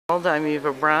I'm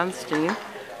Eva Bronstein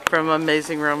from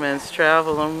Amazing Romance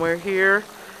Travel, and we're here,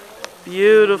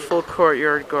 beautiful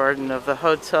courtyard garden of the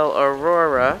Hotel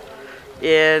Aurora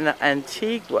in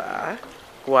Antigua,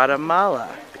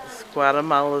 Guatemala. It's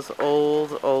Guatemala's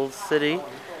old city.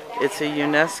 It's a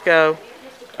UNESCO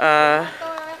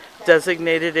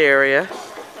designated area.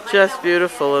 Just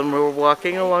beautiful, and we're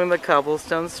walking along the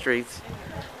cobblestone streets,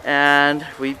 and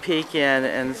we peek in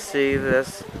and see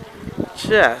this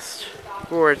just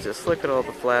gorgeous. Look at all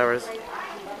the flowers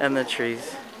and the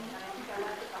trees.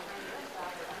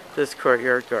 This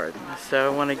courtyard garden. So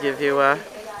I want to give you a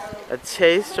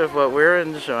taste of what we're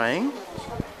enjoying.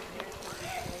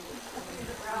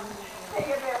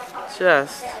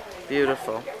 Just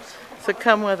beautiful. So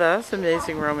come with us,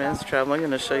 Amazing Romance Travel. I'm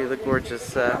going to show you the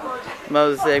gorgeous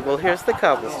mosaic. Well, here's the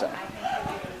cobblestone,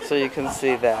 so you can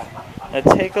see that. Now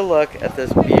take a look at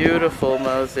this beautiful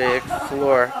mosaic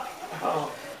floor.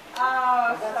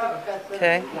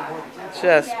 Okay,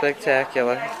 just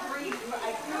spectacular.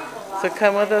 So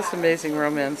come with us, Amazing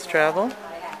Romance Travel.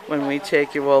 When we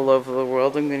take you all over the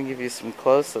world, I'm going to give you some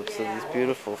close-ups of these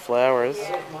beautiful flowers.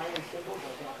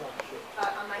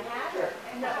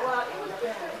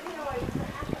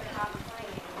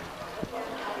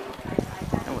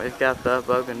 And we've got the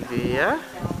bougainvillea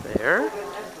there.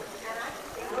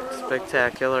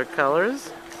 Spectacular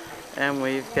colors. And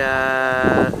we've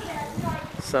got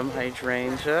some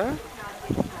hydrangea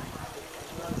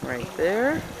right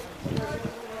there.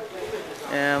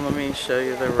 And let me show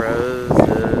you the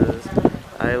roses.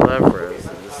 I love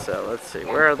roses. So let's see.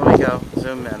 Let me go.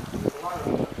 Zoom in.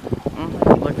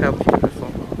 Look how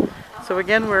beautiful. So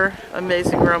again, we're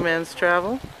Amazing Romance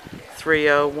Travel.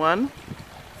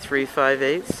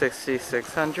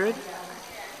 301-358-6600.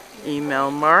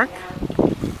 Email Mark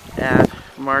at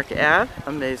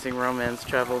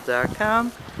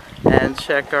amazingromancetravel.com, and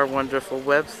check our wonderful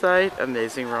website,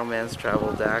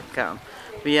 amazingromancetravel.com.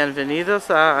 Bienvenidos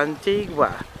a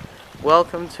Antigua.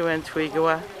 Welcome to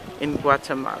Antigua in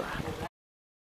Guatemala.